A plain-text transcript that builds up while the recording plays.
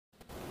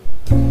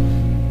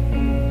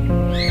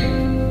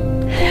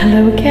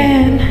Hello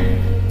again.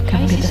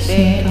 Come with us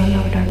into our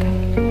Lord our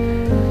God.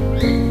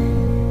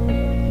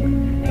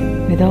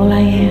 With all I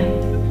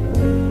am,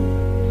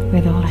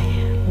 with all I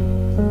am,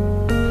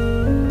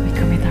 we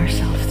commit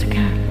ourselves to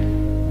God,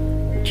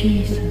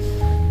 Jesus.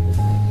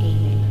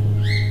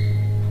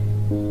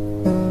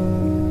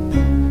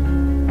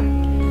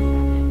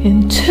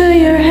 Into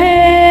your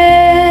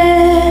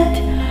hand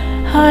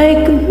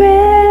I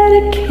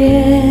commit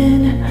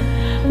again,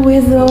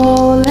 with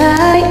all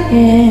I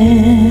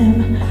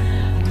am,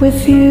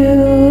 with you,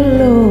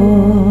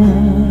 Lord.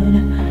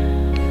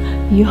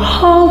 You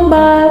hold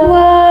my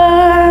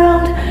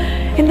world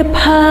in the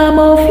palm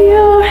of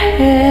your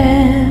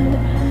hand,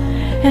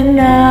 and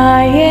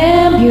I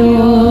am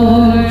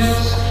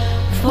yours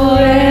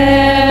forever.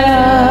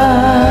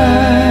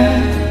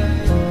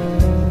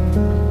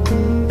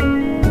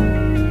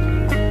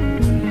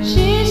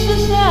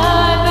 Jesus, I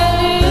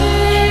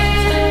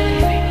believe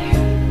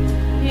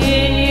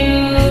in you.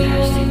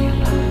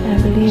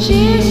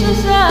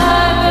 Jesus, I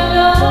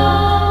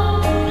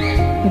belong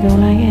with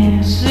all I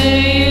am to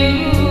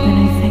you. and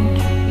I think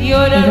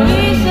You're the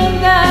reason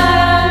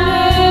that I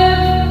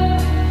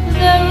live,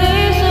 the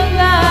reason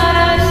that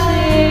I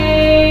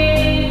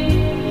sing,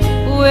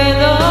 with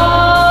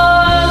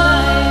all I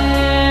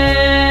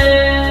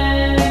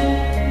am.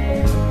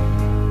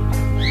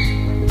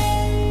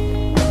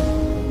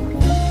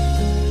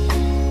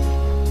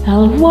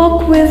 I'll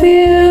walk with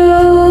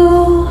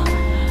you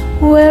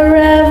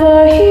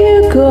wherever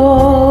you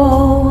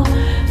go,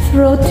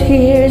 through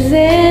tears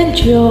and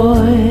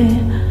joy.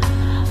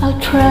 I'll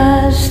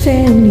trust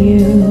in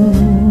you,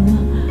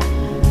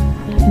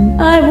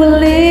 and I will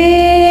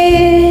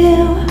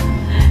live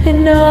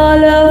in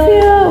all of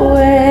your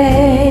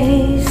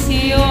ways,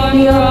 your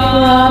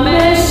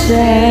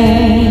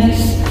promises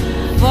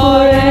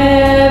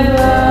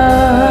forever.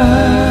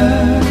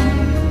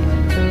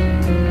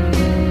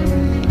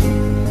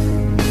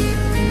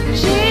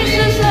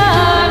 Jesus,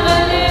 I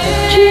believe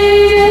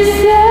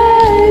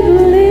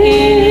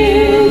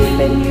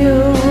in you.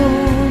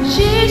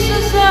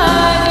 Jesus,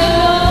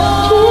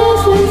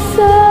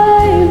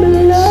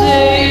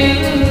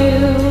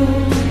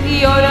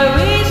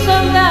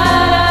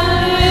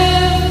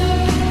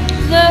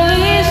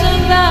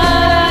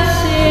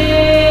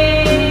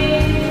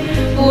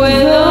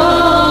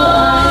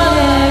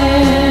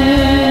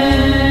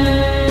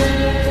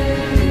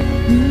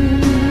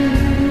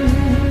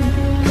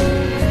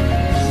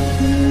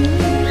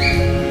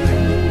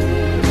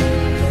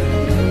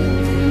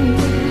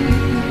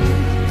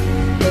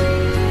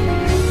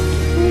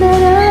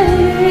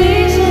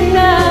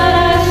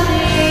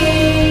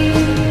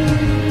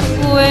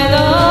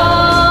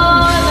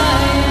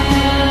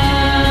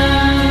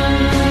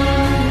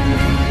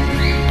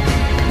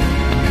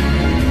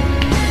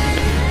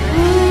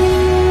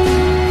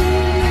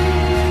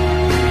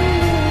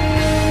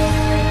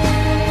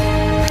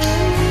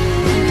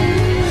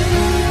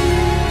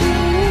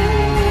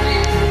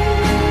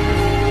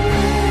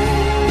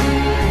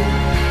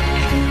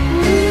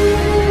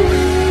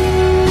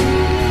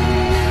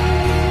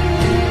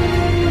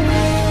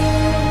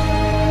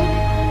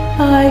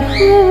 I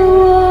will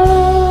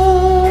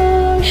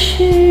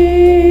worship,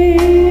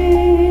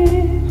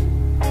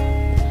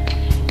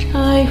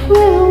 I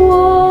will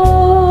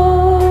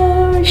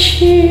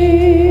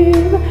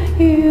worship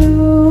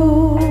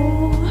you,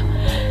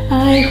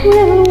 I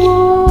will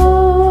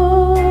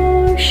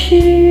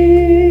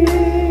worship,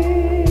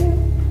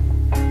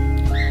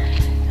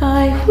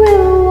 I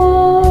will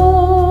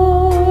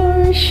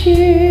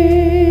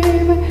worship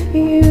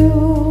you,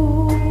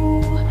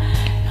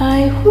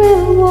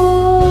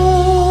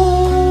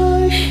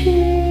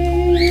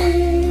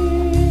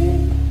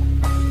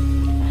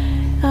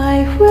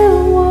 I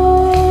will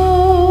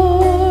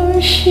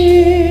worship,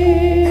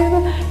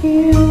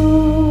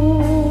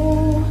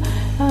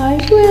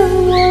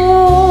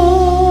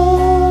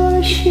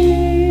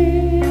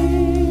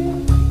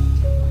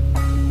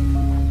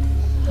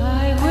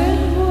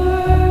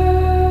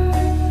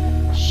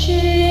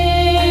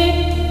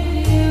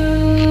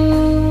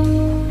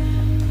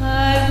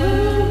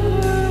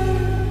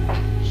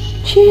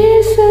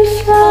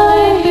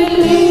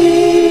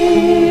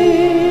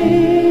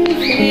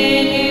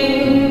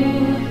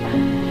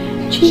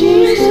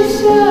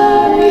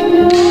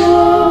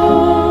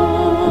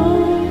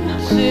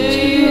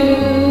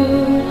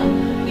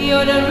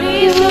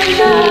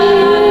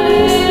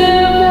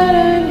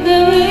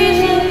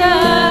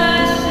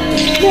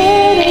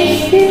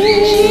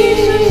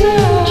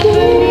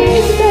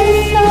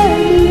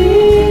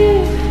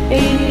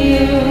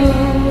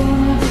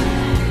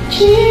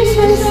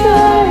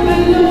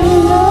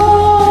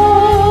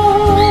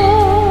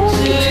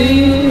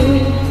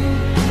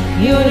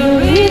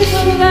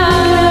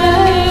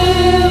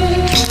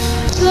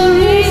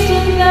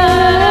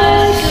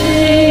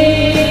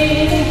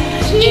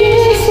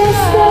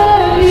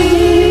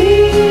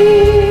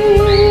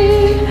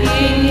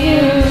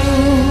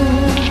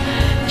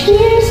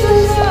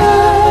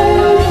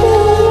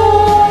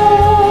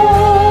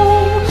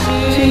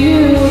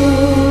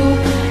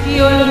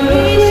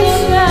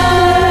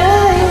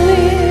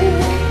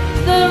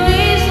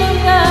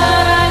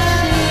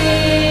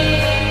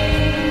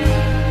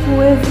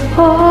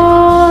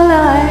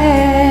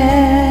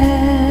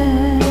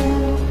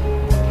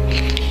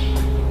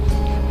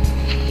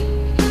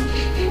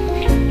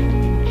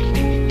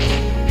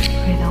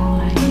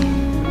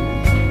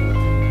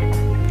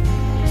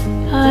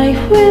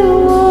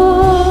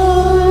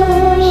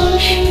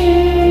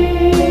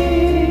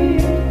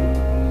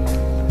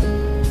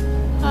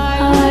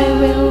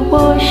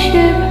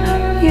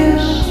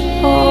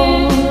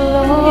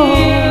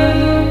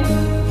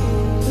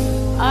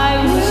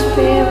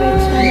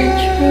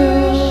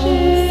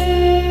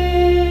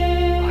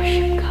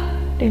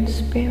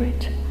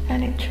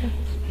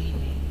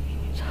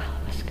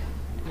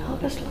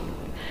 Love us, Lord.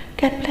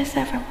 God bless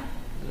everyone.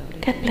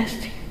 God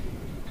bless you.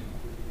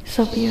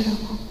 So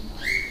beautiful.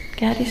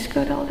 God is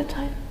good all the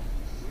time.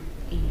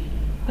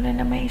 What an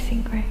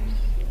amazing grace.